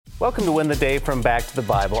Welcome to Win the Day from Back to the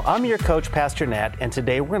Bible. I'm your coach, Pastor Nat, and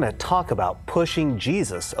today we're going to talk about pushing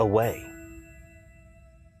Jesus away.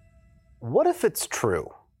 What if it's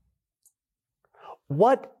true?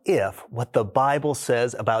 What if what the Bible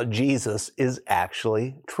says about Jesus is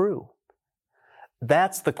actually true?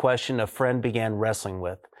 That's the question a friend began wrestling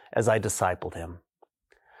with as I discipled him.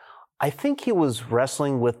 I think he was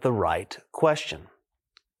wrestling with the right question.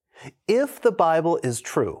 If the Bible is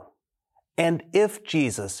true, and if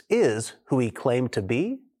Jesus is who he claimed to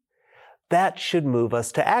be, that should move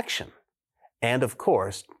us to action and, of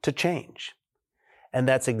course, to change. And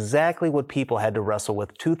that's exactly what people had to wrestle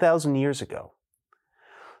with 2,000 years ago.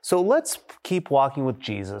 So let's keep walking with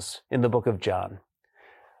Jesus in the book of John.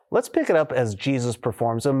 Let's pick it up as Jesus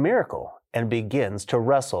performs a miracle and begins to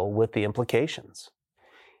wrestle with the implications.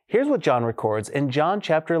 Here's what John records in John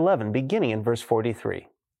chapter 11, beginning in verse 43.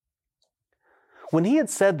 When he had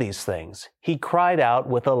said these things, he cried out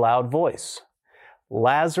with a loud voice,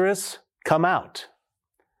 "Lazarus, come out."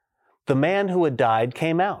 The man who had died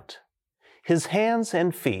came out, his hands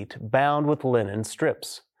and feet bound with linen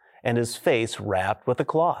strips, and his face wrapped with a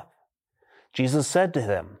cloth. Jesus said to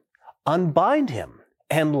them, "Unbind him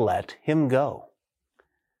and let him go."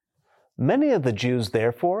 Many of the Jews,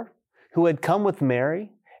 therefore, who had come with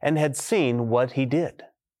Mary and had seen what he did,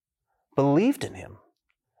 believed in him.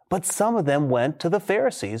 But some of them went to the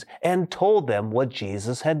Pharisees and told them what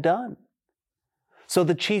Jesus had done. So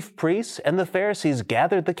the chief priests and the Pharisees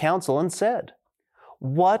gathered the council and said,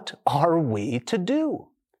 "What are we to do?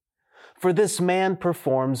 For this man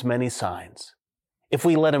performs many signs. If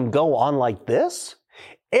we let him go on like this,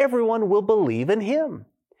 everyone will believe in him,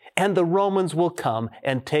 and the Romans will come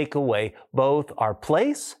and take away both our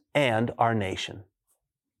place and our nation."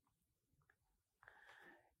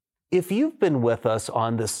 If you've been with us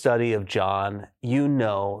on the study of John, you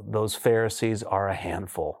know those Pharisees are a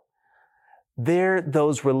handful. They're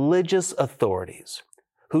those religious authorities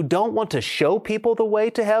who don't want to show people the way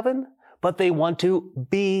to heaven, but they want to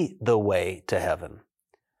be the way to heaven.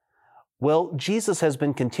 Well, Jesus has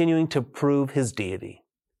been continuing to prove his deity.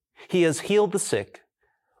 He has healed the sick,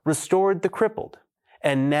 restored the crippled,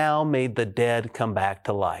 and now made the dead come back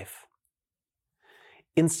to life.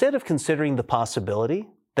 Instead of considering the possibility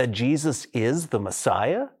that Jesus is the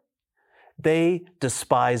Messiah, they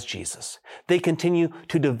despise Jesus. They continue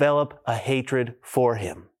to develop a hatred for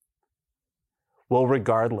him. Well,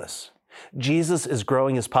 regardless, Jesus is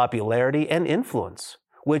growing his popularity and influence,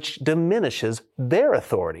 which diminishes their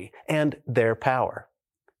authority and their power.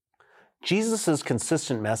 Jesus'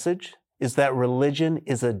 consistent message is that religion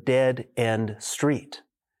is a dead-end street.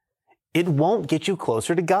 It won't get you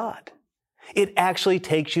closer to God. It actually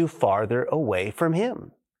takes you farther away from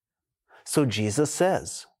him. So Jesus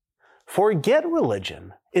says, forget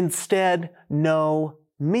religion. Instead, know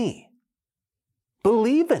me.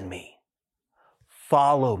 Believe in me.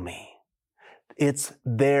 Follow me. It's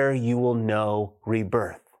there you will know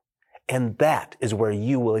rebirth. And that is where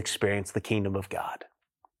you will experience the kingdom of God.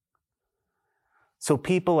 So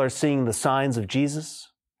people are seeing the signs of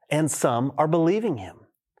Jesus, and some are believing him.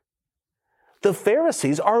 The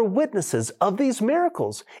Pharisees are witnesses of these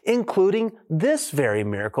miracles, including this very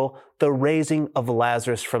miracle, the raising of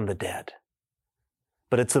Lazarus from the dead.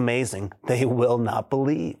 But it's amazing, they will not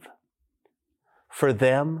believe. For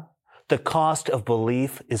them, the cost of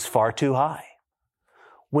belief is far too high.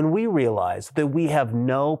 When we realize that we have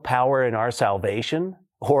no power in our salvation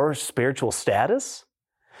or spiritual status,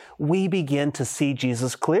 we begin to see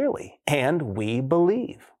Jesus clearly, and we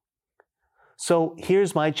believe. So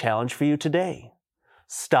here's my challenge for you today.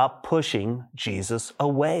 Stop pushing Jesus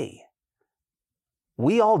away.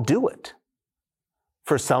 We all do it.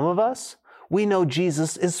 For some of us, we know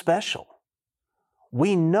Jesus is special.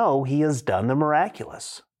 We know he has done the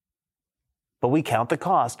miraculous. But we count the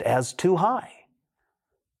cost as too high.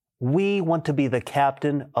 We want to be the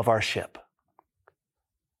captain of our ship.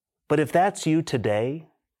 But if that's you today,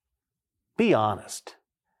 be honest.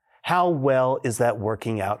 How well is that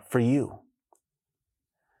working out for you?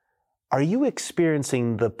 Are you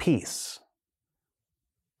experiencing the peace,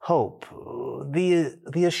 hope,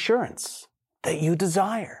 the assurance that you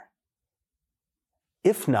desire?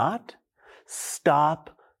 If not,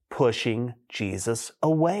 stop pushing Jesus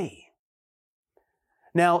away.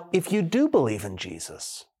 Now, if you do believe in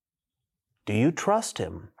Jesus, do you trust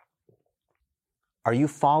him? Are you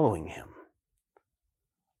following him?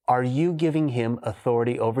 Are you giving him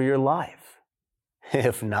authority over your life?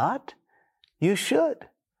 If not, you should.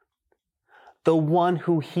 The one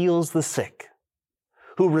who heals the sick,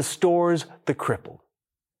 who restores the crippled,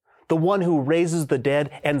 the one who raises the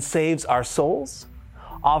dead and saves our souls,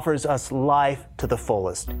 offers us life to the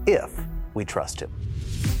fullest if we trust Him.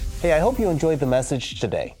 Hey, I hope you enjoyed the message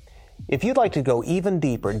today. If you'd like to go even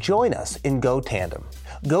deeper, join us in Go Tandem.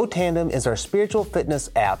 Go Tandem is our spiritual fitness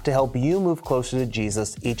app to help you move closer to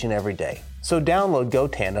Jesus each and every day. So download Go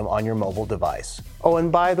Tandem on your mobile device. Oh,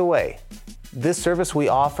 and by the way, this service we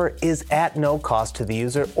offer is at no cost to the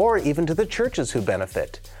user or even to the churches who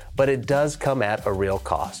benefit, but it does come at a real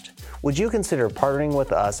cost. Would you consider partnering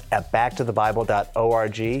with us at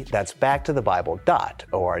backtothebible.org? That's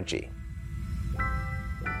backtothebible.org.